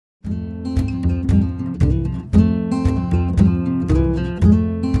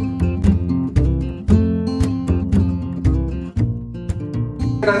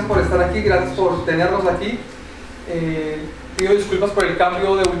gracias por estar aquí, gracias por tenernos aquí. Pido disculpas por el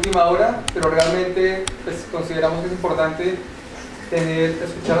cambio de última hora, pero realmente pues, consideramos que es importante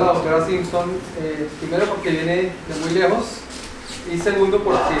escuchar a la doctora Simpson, primero porque viene de muy lejos y segundo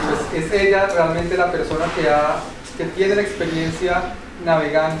porque pues, es ella realmente la persona que tiene la experiencia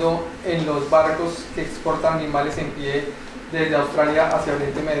navegando en los barcos que exportan animales en pie desde Australia hacia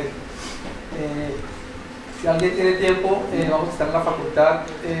Oriente Medio. Si alguien tiene tiempo, vamos a estar en la facultad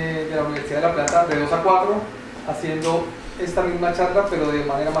de la Universidad de La Plata de 2 a 4 haciendo esta misma charla pero de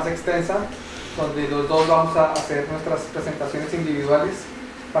manera más extensa, donde los dos vamos a hacer nuestras presentaciones individuales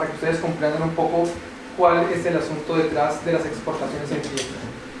para que ustedes comprendan un poco cuál es el asunto detrás de las exportaciones en pie.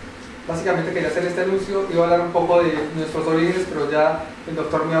 Básicamente quería hacer este anuncio, iba a hablar un poco de nuestros orígenes, pero ya el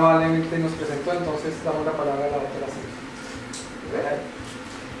doctor muy amablemente nos presentó, entonces damos la palabra a la doctora Simpson.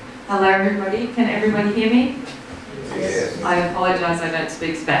 Hello everybody, can everybody hear me? Yes. I apologize, I don't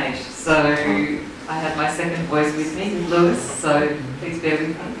speak Spanish, so I have my second voice with me, Lewis, so please bear with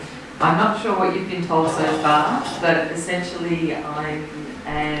me. I'm not sure what you've been told so far, but essentially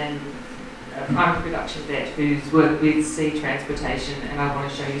I'm a primary production vet who's worked with sea transportation, and I want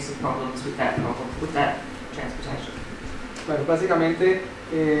to show you some problems with that transportation. Bueno, básicamente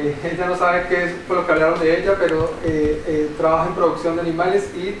ella no sabe qué fue lo que hablaron de ella, pero trabaja en producción de animales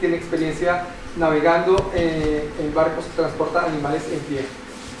y tiene experiencia navegando en barcos que transportan animales en pie.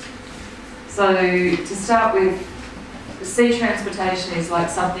 So to start with, sea transportation is like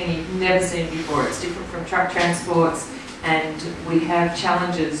something you've never seen before. It's different from truck transports, and we have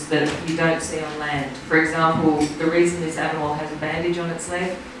challenges that you don't see on land. For example, the reason this animal has a bandage on its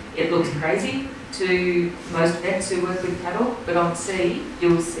leg, it looks crazy to most vets who work with cattle, but on sea,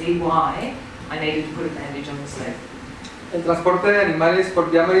 you'll see why I needed to put a bandage on this leg. El transporte de animales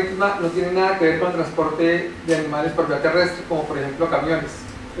por vía marítima no tiene nada que ver con el transporte de animales por vía terrestre, como por ejemplo camiones.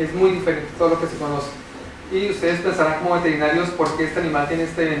 Es muy diferente todo lo que se conoce. Y ustedes pensarán como veterinarios por qué este animal tiene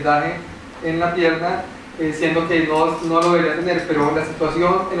este vendaje en la pierna, siendo que no lo debería tener, pero la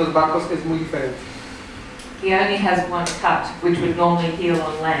situación en los barcos es muy diferente. He only has one cut, which would normally heal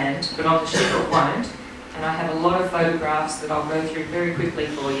on land, but on the ship it won't. And I have a lot of photographs that I'll go through very quickly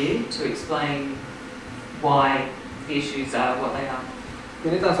for you to explain why the issues are what they are.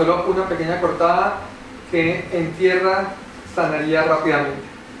 Tiene tan solo una pequeña cortada que en tierra sanaría rápidamente,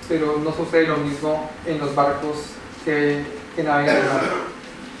 pero no sucede lo mismo en los barcos que navegan en el mar.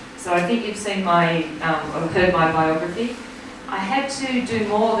 So I think you've seen my, or heard my biography. I had to do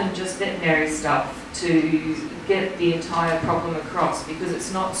more than just veterinary stuff to get the entire problem across, because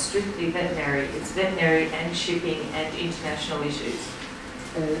it's not strictly veterinary, it's veterinary and shipping and international issues.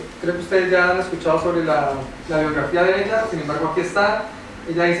 Creo que ustedes ya han escuchado sobre la biografía de ella, sin embargo aquí está.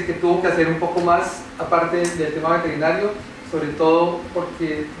 Ella dice que tuvo que hacer un poco más aparte del tema veterinario, sobre todo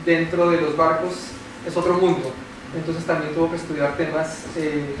porque dentro de los barcos es otro mundo, entonces también tuvo que estudiar temas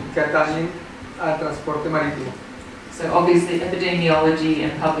que atañen al transporte marítimo. So obviously epidemiology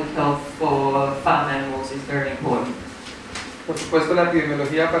and public health for farm animals is very important. Por supuesto la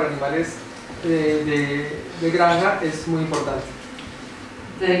epidemiología para animales de granja es muy importante.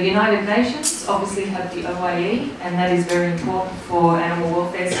 The United Nations obviously have the OIE, and that is very important for animal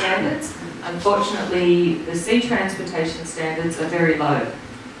welfare standards. Unfortunately, the sea transportation standards are very low.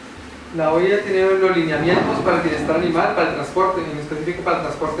 La OIE tiene los lineamientos para el bienestar animal, para el transporte, en específico para el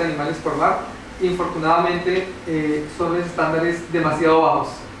transporte de animales por mar. Infortunadamente, son estándares demasiado bajos.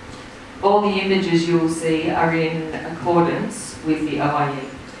 All the images you will see are in accordance with the OIE.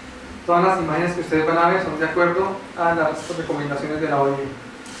 Todas las imágenes que ustedes van a ver son de acuerdo a las recomendaciones de la OIE.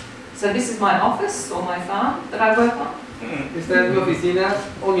 So this is my office or my farm that I work on. Esta es mi oficina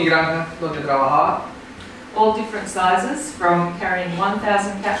o mi granja donde trabajaba. All different sizes, from carrying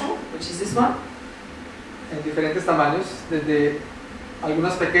 1,000 cattle, which is this one, En diferentes tamaños, desde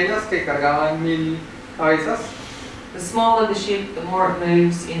algunas pequeñas que cargaban 1000 cabezas. the smaller the ship, the more it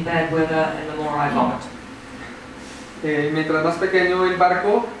moves in bad weather and the more I vomit. Mientras más pequeño el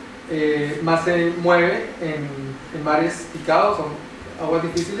barco, más se mueve en mares picados o aguas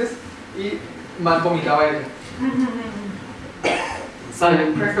difíciles y más vomitaba ella. So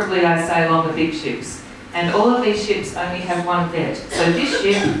preferably I sail on the big ships. And all of these ships only have one vet. So this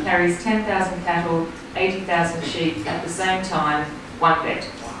ship carries 10,000 cattle, 80,000 sheep at the same time, one vet.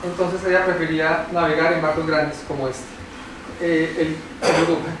 Entonces ella prefería navegar en barcos grandes como este. El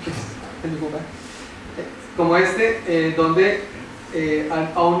como este, donde en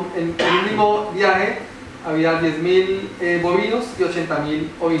el último viaje había 10.000 bovinos y 80.000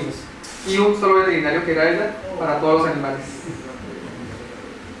 ovinos. Y un solo veterinario que era ella para todos los animales.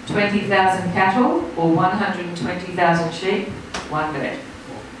 20,000 cattle or 120,000 sheep, one vet.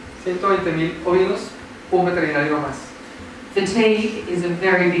 120.000 ovinos, un veterinario más. Fatigue is a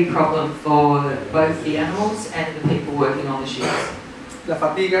very big problem for both the animals and the people working on the ships. La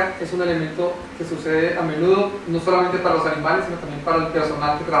fatiga es un elemento que sucede a menudo, no solamente para los animales, sino también para el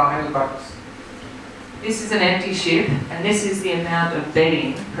personal que trabaja en los barcos. This is an empty ship, and this is the amount of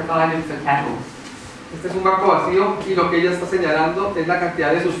bedding provided for cattle. Este es un barco vacío y lo que ella está señalando es la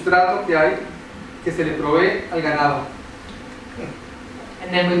cantidad de sustrato que hay, que se le provee al ganado.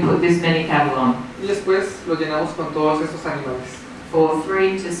 And then we put this many cattle on Y después lo llenamos con todos estos animales. for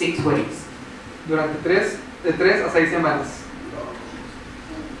 3 to 6 weeks. Durante de 3 a 6 semanas.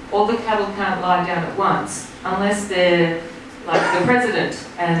 All the cattle can't lie down at once unless they're like the president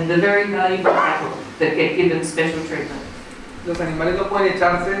and the very valuable cattle that get given special treatment. Los animales no pueden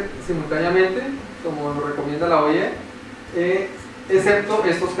echarse simultáneamente, como lo recomienda la OIE, excepto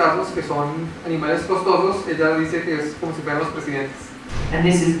estos casos que son animales costosos. Ella dice que es como si fueran los presidentes. And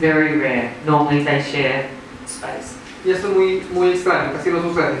this is very rare. Normally they share space. Y esto es muy extraño, casi no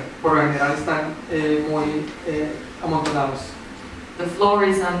sucede. Por lo general están muy amontonados. The floor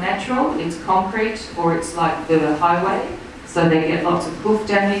is unnatural, it's concrete or it's like the highway, so they get lots of hoof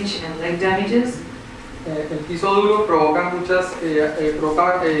damage and leg damages. El piso duro provoca muchas,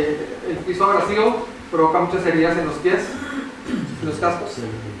 el piso abrasivo provoca muchas heridas en los pies, en los cascos.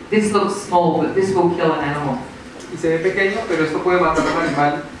 This looks small, but this will kill an animal. Y se ve pequeño, pero esto puede matar a un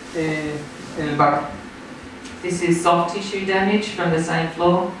animal en el barco. This is soft tissue damage from the same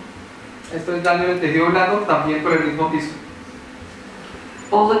floor. Esto es daño del tejido blando, también por el mismo piso.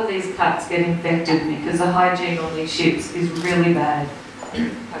 All of these cuts get infected because the hygiene on these ships is really bad.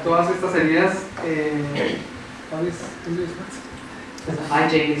 A todas estas heridas, The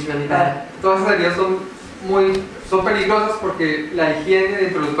hygiene is really bad. todas estas heridas son peligrosas porque la higiene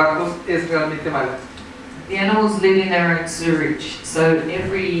dentro de los barcos es realmente mala. The animals live in their own sewage, so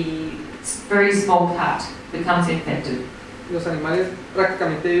every very small cut becomes infected. Los animales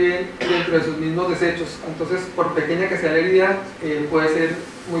prácticamente viven dentro de sus mismos desechos, entonces por pequeña que sea la herida puede ser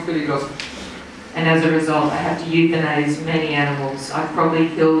muy peligrosa. And as a result, I have to euthanize many animals. I've probably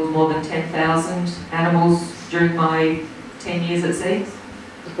killed more than 10,000 animals during my 10 years at sea.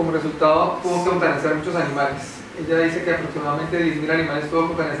 Como resultado tuvo que eutanasiar muchos animales. Ella dice que aproximadamente 10.000 animales tuvo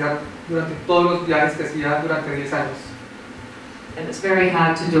que eutanasiar durante todos los viajes que hacía durante 10 años. And it's very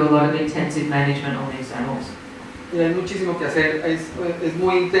hard to do a lot of intensive management on these animals. Y hay muchísimo que hacer, es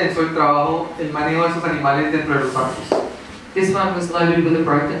muy intenso el trabajo, el manejo de esos animales dentro de los barcos. This one was loaded with a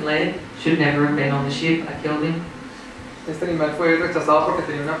broken leg, should never have been on the ship, I killed him. Este animal fue rechazado porque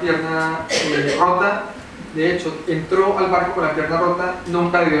tenía una pierna rota, de hecho entró al barco con la pierna rota,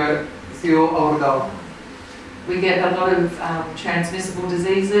 nunca debió haber sido abordado. We get a lot of transmissible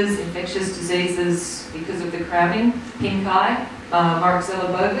diseases, infectious diseases because of the crowding. Pink eye, Moraxella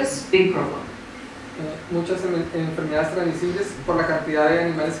bovis, big problem. Muchas enfermedades transmisibles por la cantidad de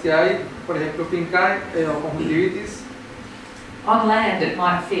animales que hay, por ejemplo pink eye o conjuntivitis. On land it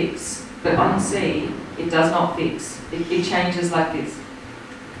might fix, but on sea it does not fix. It changes like this.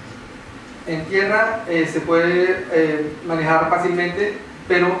 En tierra se puede manejar fácilmente,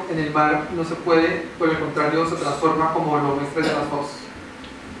 pero en el mar no se puede, por el contrario se transforma como lo muestra en las fotos.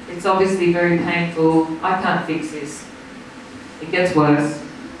 It's obviously very painful. I can't fix this. It gets worse.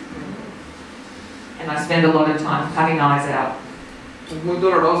 And I spend a lot of time cutting eyes out. Es muy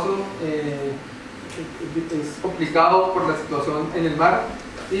doloroso, es complicado por la situación en el mar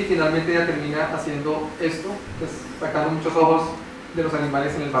y finalmente ella termina haciendo esto, pues, sacando muchos ojos de los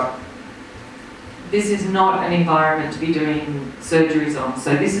animales en el barco. This is not an environment to be doing surgeries on.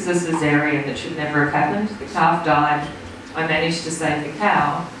 So this is a cesarean that should never have happened. The calf died. I managed to save the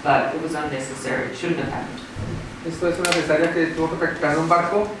cow, but it was unnecessary. It shouldn't have happened. Esto es una cesárea que tuvo que practicar en un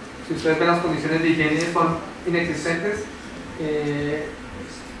barco. Si ustedes ven las condiciones de higiene son inexistentes.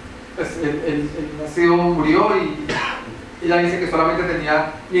 Pues el nacido murió y ella dice que solamente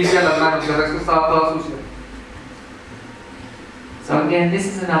tenía limpias las manos y el resto estaba toda sucia. So again, this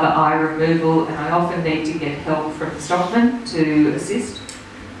is another eye removal, and I often need to get help from the stockman to assist.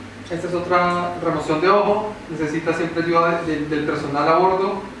 Esta es otra remoción de ojo. Necesita siempre ayuda del personal a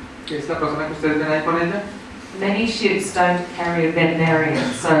bordo, que es la persona que ustedes ven ahí con ella. Many ships don't carry a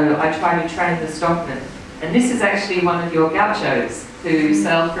veterinarian, so I try to train the stockman. And this is actually one of your gauchos who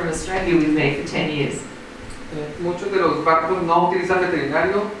sailed from Australia with me for 10 years. Muchos de los barcos no utilizan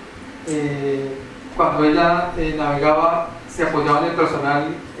veterinario. Cuando ella navegaba se apoyaba en el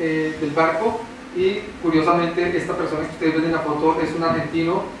personal del barco y curiosamente esta persona que ustedes ven en la foto es un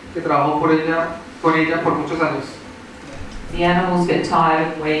argentino que trabajó con ella por muchos años. The animals get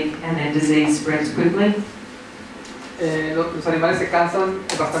tired and weak and their disease spreads quickly. los animales se cansan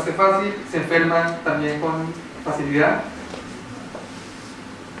bastante fácil, se enferman también con facilidad.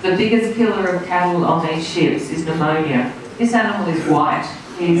 The biggest killer of cattle on these ships is pneumonia. This animal is white.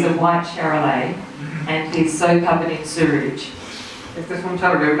 He's a white charolais, and he's so covered in sewage. Este es un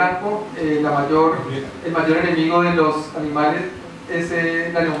charolais blanco. El mayor enemigo de los animales es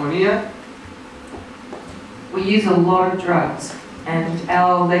la neumonía. We use a lot of drugs, and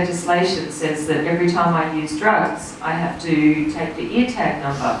our legislation says that every time I use drugs, I have to take the ear tag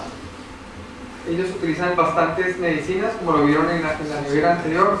number. Ellos utilizan bastantes medicinas, como lo vieron en la nevera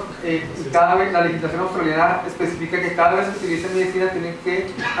anterior, y cada vez la legislación australiana especifica que cada vez que utilicen medicina tienen que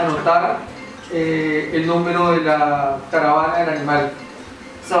anotar el número de la caravana del animal.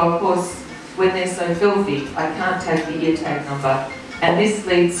 So of course, when they're so filthy, I can't take the ear tag number, and this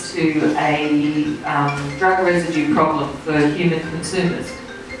leads to a drug residue problem for human consumers.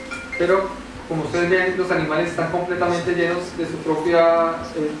 Pero como ustedes ven, los animales están completamente llenos de sus propios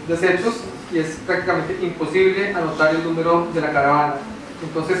desechos y es prácticamente imposible anotar el número de la caravana.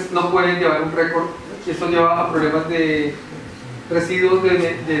 Entonces no pueden llevar un récord y esto lleva a problemas de residuos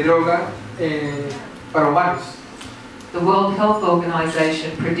de droga para humanos. The World Health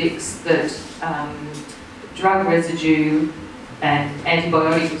Organization predicts that drug residue and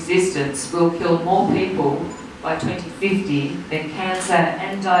antibiotic resistance will kill more people by 2050 than cancer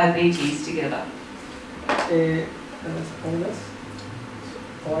and diabetes together.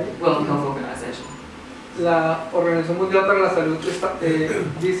 World Health Organization. La Organización Mundial para la Salud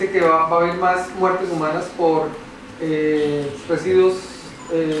dice que va a haber más muertes humanas por residuos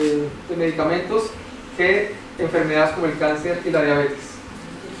de medicamentos que enfermedades como el cáncer y la diabetes.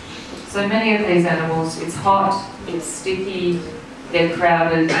 So many of these animals, it's hot, it's sticky, they're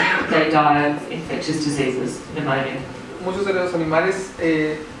crowded, they die of infectious diseases, pneumonia. Muchos de los animales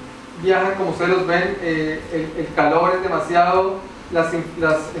viajan, como ustedes los ven, el calor es demasiado, las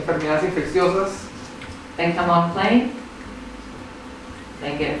enfermedades infecciosas. They come on plane,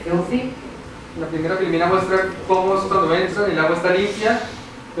 they get filthy. La primera filmina muestra cómo es cuando entran, el agua está limpia,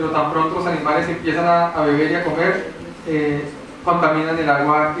 pero tan pronto los animales empiezan a beber y a comer, contaminan el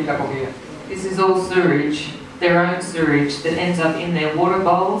agua y la comida. This is all sewage, their own sewage that ends up in their water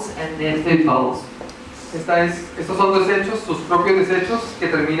bowls and their food bowls. Estos son desechos, sus propios desechos, que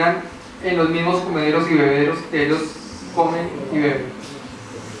terminan en los mismos comederos y bebederos que ellos comen y beben.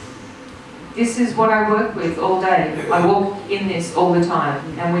 This is what I work with all day. I walk in this all the time,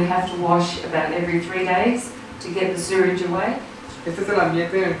 and we have to wash about every 3 days to get the sewage away. Este es el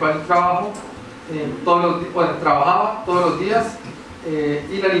ambiente en el cual trabajo, trabajaba todos los días,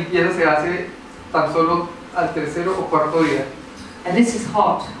 y la limpieza se hace tan solo al tercero o cuarto día. And this is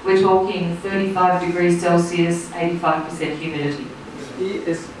hot. We're talking 35 degrees Celsius, 85% humidity. Y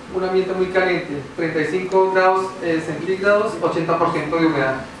es un ambiente muy caliente, 35 grados centígrados, 80% de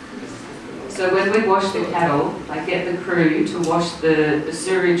humedad. So when we wash the cattle, I get the crew to wash the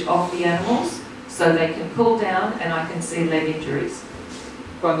sewage off the animals so they can cool down and I can see leg injuries.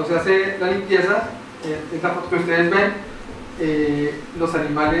 Cuando se hace la limpieza, esta foto que ustedes ven, los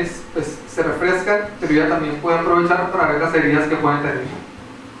animales pues, se refrescan, pero ya también pueden aprovechar para ver las heridas que pueden tener.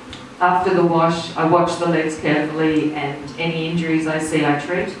 After the wash, I watch the legs carefully and any injuries I see I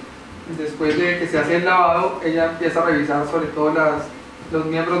treat. Después de que se hace el lavado, ella empieza a revisar sobre todo los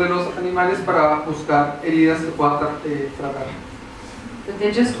miembros de los animales para buscar heridas que puedan tratar. But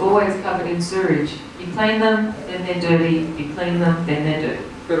they're just always covered in sewage. You clean them, then they're dirty. You clean them, then they're dirty.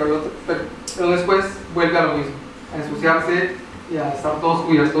 Pero después vuelve a lo mismo, a ensuciarse y a estar todos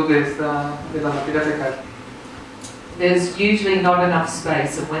cubiertos de la materia fecal. There's usually not enough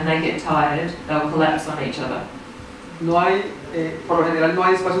space, and when they get tired, they'll collapse on each other. No hay, por lo general no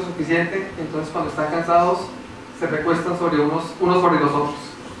hay espacio suficiente, entonces cuando están cansados se recuestan sobre unos sobre los otros.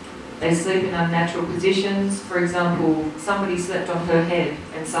 They sleep in unnatural positions. For example, somebody slept on her head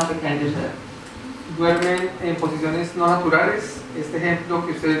and suffocated her. Duermen en posiciones no naturales. Este ejemplo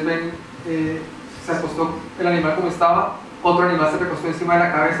que ustedes ven, se acostó el animal como estaba, otro animal se recostó encima de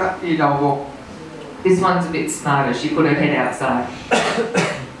la cabeza y la ahogó. This one's a bit smarter. She put her head outside.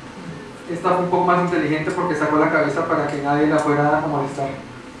 Esta fue un poco más inteligente porque sacó la cabeza para que nadie la fuera a molestar.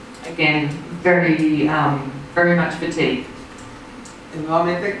 Again, very much fatigue.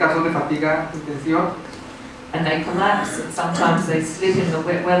 Nuevamente, casos de fatiga intensiva. And they collapse, and sometimes they slip in the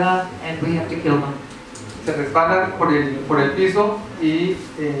wet weather, and we have to kill them. Se resbalan por el piso y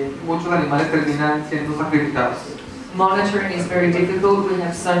muchos animales terminan siendo sacrificados. Monitoring is very difficult. We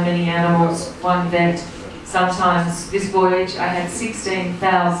have so many animals, one vet. Sometimes this voyage I had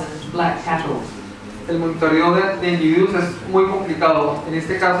 16,000 black cattle. El monitoreo de individuos es muy complicado. En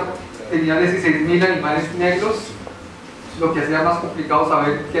este caso tenía 16,000 animales negros lo que hacía más complicado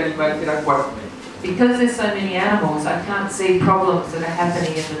saber qué animal era cuál. Because there's so many animals, I can't see problems that are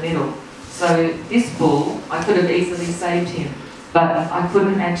happening in the middle. So this bull, I could have easily saved him, but I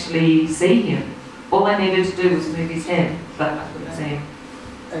couldn't actually see him. All I needed to do was move his head, but I couldn't see him.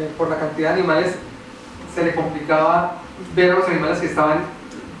 Por la cantidad de animales se le complicaba ver a los animales que estaban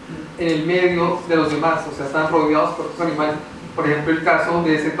en el medio de los demás, o sea, estaban rodeados por otros animales. Por ejemplo, el caso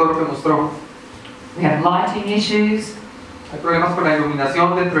de ese toro que mostró. We have lighting issues. Hay problemas con la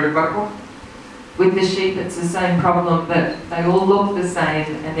iluminación dentro del barco. With the sheep, it's the same problem, but they all look the same,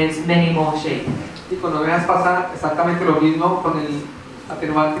 and there's many more sheep. Y con ovejas pasa exactamente lo mismo, con el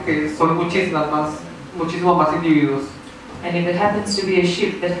atenuante que son muchísimos más individuos. And if it happens to be a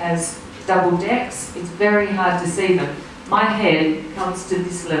ship that has double decks, it's very hard to see them. My head comes to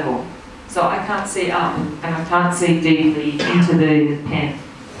this level, so I can't see up, and I can't see deeply into the pen.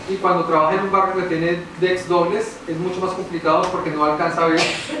 Y cuando trabaja en un barco que tiene decks dobles, es mucho más complicado porque no alcanza a ver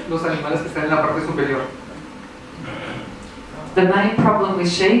los animales que están en la parte superior. The main problem with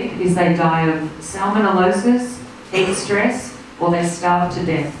sheep is they die of salmonellosis, heat stress, or they starve to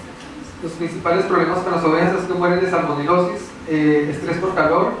death. Los principales problemas con las ovejas es que mueren de salmonelosis, estrés por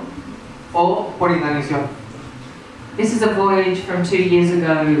calor o por inanición. This is a voyage from 2 years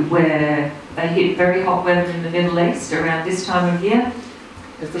ago where they hit very hot weather in the Middle East around this time of year.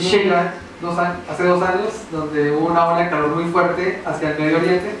 Este es un viaje hace 2 años donde hubo una ola de calor muy fuerte hacia el Medio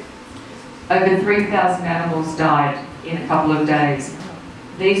Oriente. Over 3,000 animals died in a couple of days.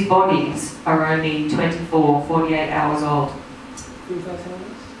 These bodies are only 24, 48 hours old.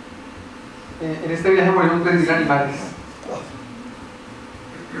 En este viaje murieron 3,000 animales.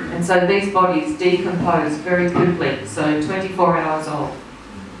 And so these bodies decompose very quickly, so 24 hours old.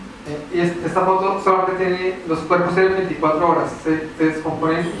 Y esta foto solamente tiene los cuerpos de 24 horas, se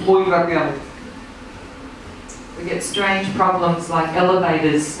descomponen muy rápidamente. We get strange problems like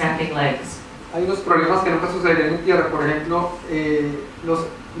elevators snapping legs. Hay unos problemas que nunca sucederían en tierra, por ejemplo,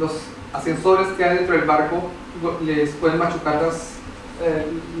 los ascensores que hay dentro del barco les pueden machucar las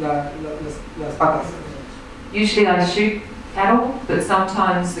patas. Usually I shoot cattle, but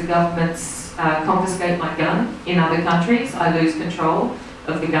sometimes the governments confiscate my gun. In other countries, I lose control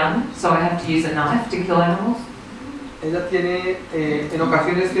of the gun, so I have to use a knife to kill animals. Ella tiene, en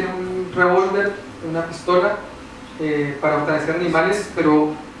ocasiones tiene un revólver, una pistola para eutanasiar animales,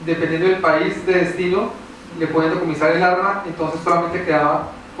 pero dependiendo del país de destino, le pueden decomisar el arma, entonces solamente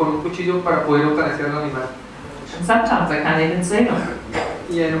quedaba con un cuchillo para poder eutanasiar al animal. And sometimes I can't even see them.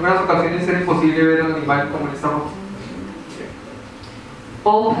 Y en algunas ocasiones era imposible ver al animal como en esta foto.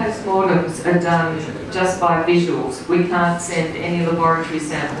 All postmortems are done just by visuals. We can't send any laboratory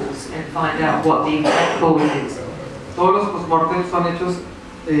samples and find out what the exact cause is. Todos los postmortems son hechos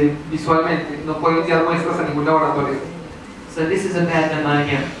visualmente, no pueden enviar muestras a ningún laboratorio. So this is a bad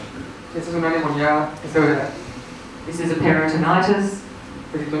pneumonia. Esta es una neumonía severa. This is a peritonitis.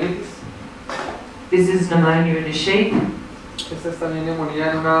 Peritonitis. This is pneumonia in a sheep. Esta es también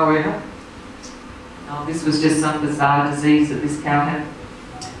neumonía en una oveja. Oh, this was just some bizarre disease that this cow had.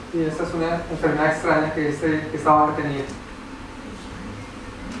 Y esta es una enfermedad extraña que esta vaca tenía.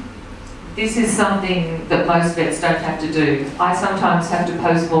 This is something that most vets don't have to do. I sometimes have to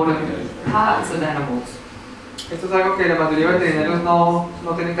postmortem parts of animals. Esto es algo que la mayoría de veterinarios no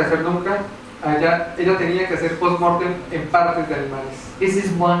tienen que hacer nunca. Ella tenía que hacer postmortem en partes de animales. This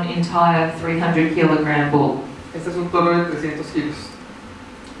is one entire 300-kilogram bull. Este es un toro de 300 kilos.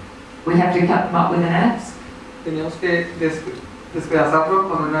 We have to cut them up with an axe. Teníamos que despedazarlo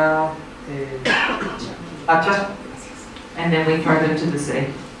con una hacha. And then we throw them to the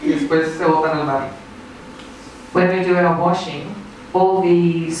sea. Y después se botan al mar. When we do our washing, all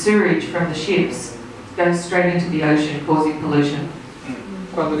the sewage from the ships goes straight into the ocean, causing pollution.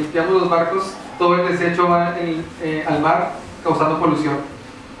 Cuando limpiamos los barcos, todo el desecho va al mar, causando polución.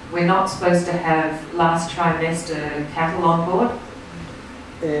 We're not supposed to have last trimester cattle on board.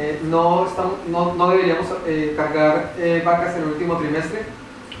 No deberíamos cargar vacas en el último trimestre.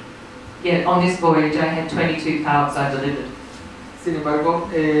 Yet on this voyage I had 22 calves I delivered. Sin embargo,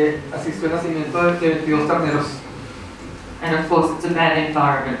 asistió al nacimiento de 22 terneros. And of course it's a bad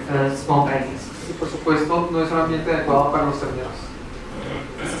environment for small babies. Y por supuesto, no es un ambiente adecuado para los terneros.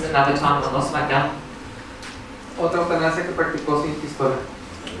 This is another time I lost my gun. Otra eutanasia que practicó sin pistola.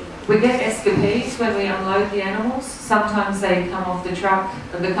 We get escapees when we unload the animals. Sometimes they come off the truck,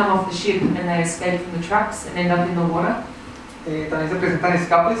 they come off the ship and they escape from the trucks and end up in the water. También se presentan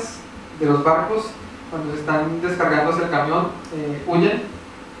escapes de los barcos cuando están descargando hacia el camión, huyen.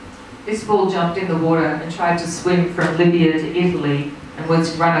 This bull jumped in the water and tried to swim from Libya to Italy and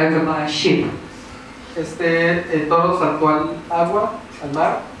was run over by a ship. Este toro saltó al agua, al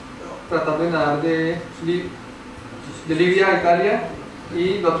mar, tratando de nadar de Libia a Italia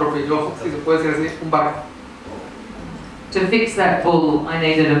y lo atropelló, si se puede decir así, un barco. To fix that bull, I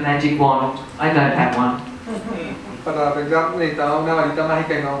needed a magic wand. I don't have one. Para arreglar necesitaba una varita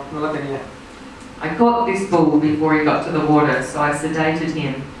mágica y no la tenía. I caught this bull before he got to the water, so I sedated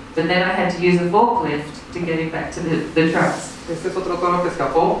him. But then I had to use a forklift to get him back to the trucks. Este es otro toro que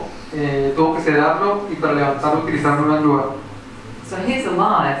escapó, tuvo que sedarlo y para levantarlo utilizando una grúa. So he's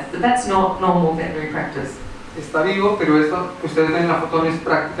alive, but that's not normal veterinary practice. Está vivo, pero esto que ustedes ven en la foto no es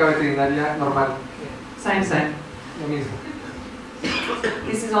práctica veterinaria normal. Same. Lo mismo.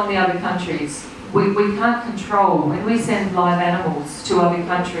 This is on the other countries. We can't control, when we send live animals to other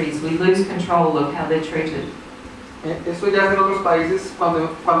countries, we lose control of how they're treated. Esto ya es en otros países,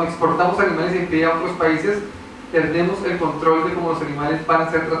 cuando exportamos animales en pie a otros países, perdemos el control de cómo los animales van a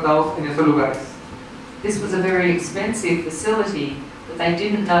ser tratados en esos lugares. This was a very expensive facility, but they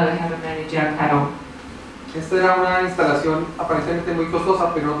didn't know how to manage our cattle. Esta era una instalación aparentemente muy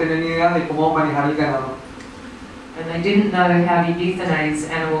costosa, pero no tenían ni idea de cómo manejar el ganado. And they didn't know how to euthanize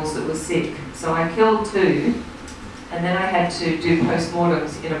animals that were sick. So I killed 2, and then I had to do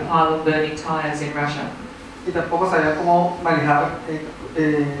postmortems in a pile of burning tires in Russia. Y tampoco sabía cómo manejar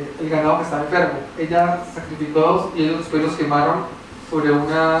el ganado que estaba enfermo. Ella sacrificó 2 y ellos después los quemaron sobre un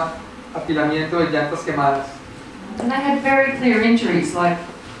apilamiento de llantas quemadas. And they had very clear injuries, like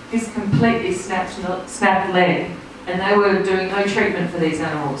this completely snapped leg, and they were doing no treatment for these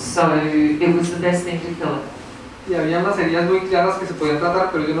animals, so it was the best thing to kill it. Y había unas heridas muy claras que se podían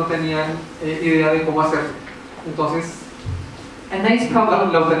tratar, pero ellos no tenían idea de cómo hacerlo. Entonces, la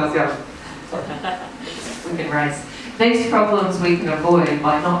eutanasiaron. We can race. These problems we can avoid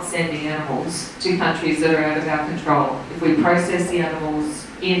by not sending animals to countries that are out of our control. If we process the animals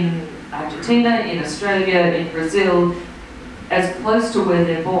in Argentina, in Australia, in Brazil, as close to where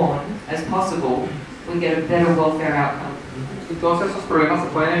they're born as possible, we get a better welfare outcome. Y todos esos problemas se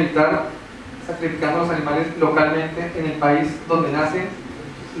pueden evitar sacrificando los animales localmente en el país donde nacen,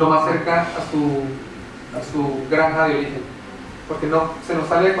 lo más cerca a su granja de origen, porque no se nos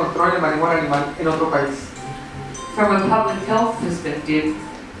sale de control el manejo del animal en otro país. From a public health perspective,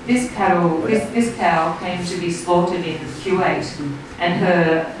 this cow came to be slaughtered in Kuwait, and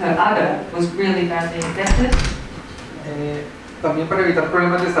her udder was really badly infected. También para evitar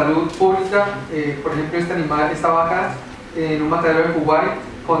problemas de salud pública, por ejemplo, este animal, esta vaca, en un matadero de Kuwait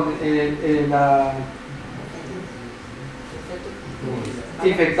con la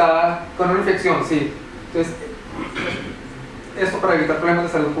infectada con una infección, sí. Entonces, esto para evitar problemas de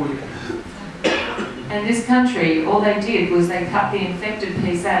salud pública. And this country, all they did was they cut the infected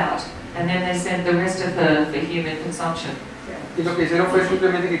piece out, and then they sent the rest of her for human consumption. Y lo que hicieron fue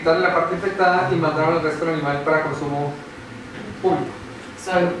simplemente quitarle la parte infectada y mandaron el resto del animal para consumo público.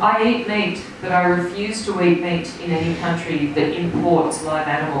 So I eat meat, but I refuse to eat meat in any country that imports live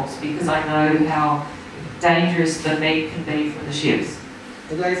animals because I know how dangerous the meat can be from the ships.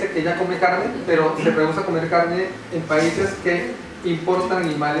 Ella dice que ella come carne, pero se rehúsa a comer carne en países que importan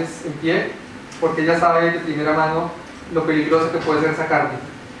animales en pie, porque ella sabe de primera mano lo peligroso que puede ser esa carne.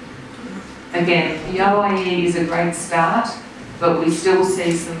 Again, the OIE is a great start, but we still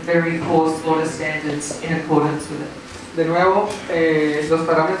see some very poor slaughter standards in accordance with it. De nuevo, los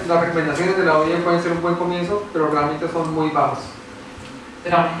parámetros, las recomendaciones de la OIE pueden ser un buen comienzo, pero realmente son muy bajos.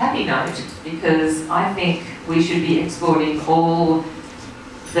 But on a happy note, because I think we should be exporting all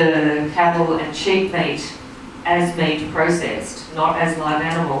the cattle and sheep meat as meat processed, not as live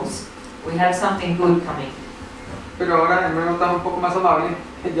animals, we have something good coming. Pero ahora, en una nota un poco más amable,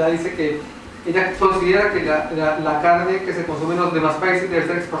 ella dice que ella considera que la carne que se consume en los demás países debe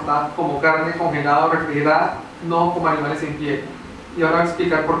ser exportada como carne congelada o refrigerada, no como animales en pie. Y ahora voy a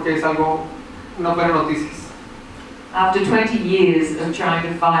explicar por qué es algo, unas buenas noticias. After 20 years of trying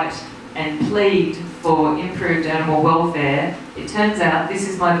to fight and plead for improved animal welfare, it turns out this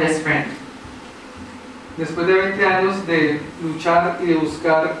is my best friend. Después de 20 años de luchar y de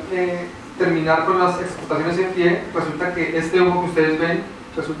buscar terminar con las exportaciones en pie, resulta que este ojo que ustedes ven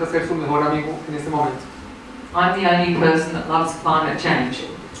resulta ser su mejor amigo en este momento. I'm the only person that loves climate change.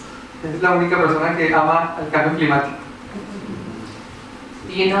 Es la única persona que ama el cambio climático.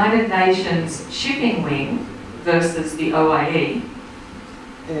 The United Nations Shipping Wing versus the OIE.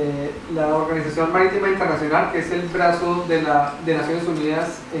 La Organización Marítima Internacional, que es el brazo de Naciones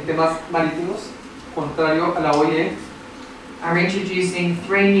Unidas en temas marítimos, contrario a la OIE, are introducing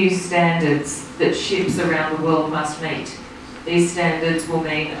 3 new standards that ships around the world must meet. These standards will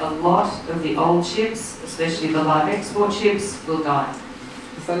mean a lot of the old ships, especially the live export ships, will die.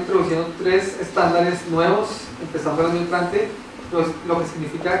 Están introduciendo 3 estándares nuevos, empezando el año entrante, lo que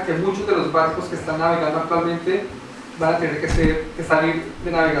significa que muchos de los barcos que están navegando actualmente van a tener que salir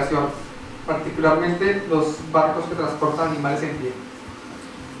de navegación, particularmente los barcos que transportan animales en pie.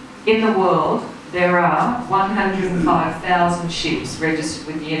 In the world, there are 105,000 ships registered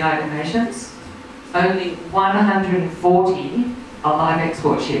with the United Nations. Only 140 are live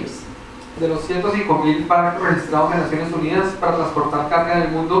export ships. De los 105.000 barcos registrados en Naciones Unidas para transportar carga en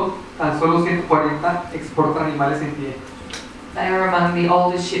el mundo, tan solo 140 exportan animales en pie. They are among the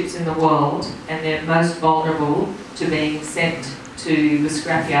oldest ships in the world, and they're most vulnerable to being sent to the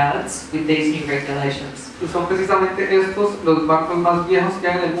scrapyards with these new regulations. Y son precisamente estos los barcos más viejos que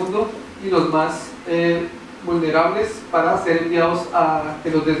hay en el mundo y los más vulnerables para ser enviados a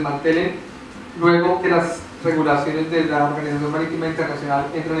que los desmantelen luego que las regulaciones de la Organización Marítima Internacional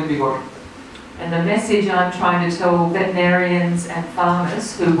entran en vigor. And the message I'm trying to tell veterinarians and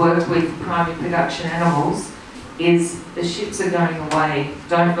farmers who work with primary production animals is the ships are going away.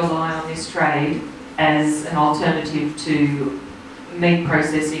 Don't rely on this trade as an alternative to meat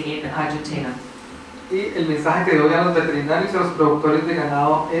processing in Argentina. Y el mensaje que doy a los veterinarios y a los productores de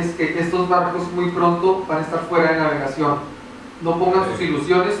ganado es que estos barcos muy pronto van a estar fuera de navegación. No pongan sus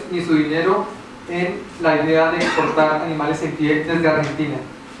ilusiones ni su dinero en la idea de exportar animales en pie desde Argentina.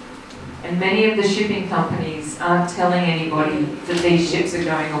 And many of the shipping companies aren't telling anybody that these ships are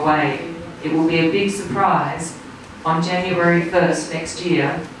going away. It will be a big surprise on January 1st next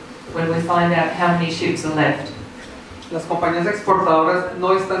year when we find out how many ships are left. Las compañías exportadoras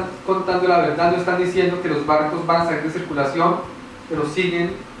no están contando la verdad, no están diciendo que los barcos van a salir de circulación, pero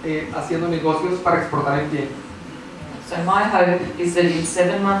siguen haciendo negocios para exportar en pie. So my hope is that in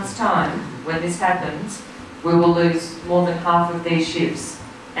 7 months' time, when this happens, we will lose more than half of these ships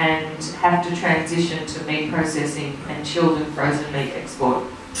and have to transition to meat processing and chilled and frozen meat export.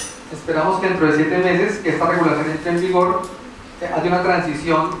 Esperamos que dentro de 7 meses que esta regulación entre en vigor, haya una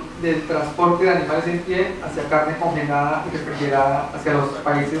transición del transporte de animales en pie hacia carne congelada y refrigerada hacia los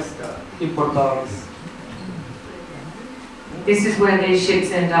países importadores. This is where these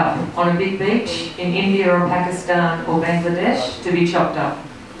ships end up, on a big beach in India or Pakistan or Bangladesh to be chopped up.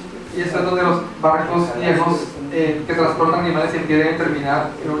 Y esto es donde los barcos viejos que transportan animales en pie deben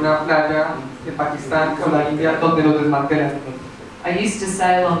terminar en una playa de Pakistán o la India donde los desmantelan. I used to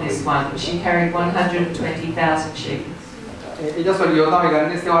sail on this one. She carried 120,000 sheep. Ella solía navegar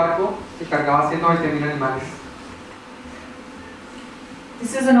en este barco que cargaba 120.000 animales.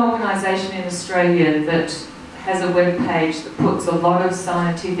 This is an organisation in Australia that has a web page that puts a lot of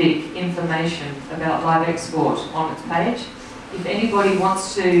scientific information about live export on its page. If anybody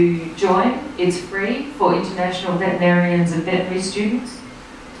wants to join, it's free for international veterinarians and veterinary students.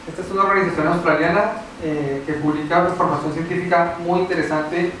 Esta es una organización australiana que publica información científica muy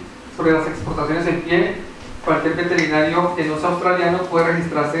interesante sobre las exportaciones en pie. Cualquier veterinario que no sea australiano puede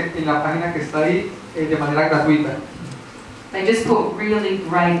registrarse en la página que está ahí de manera gratuita. They just put really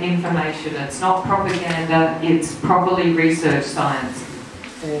great information. It's not propaganda, it's properly researched science.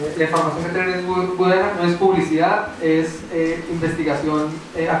 La información que tienen es muy buena, no es publicidad, es investigación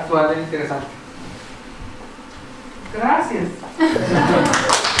actual e interesante. Gracias.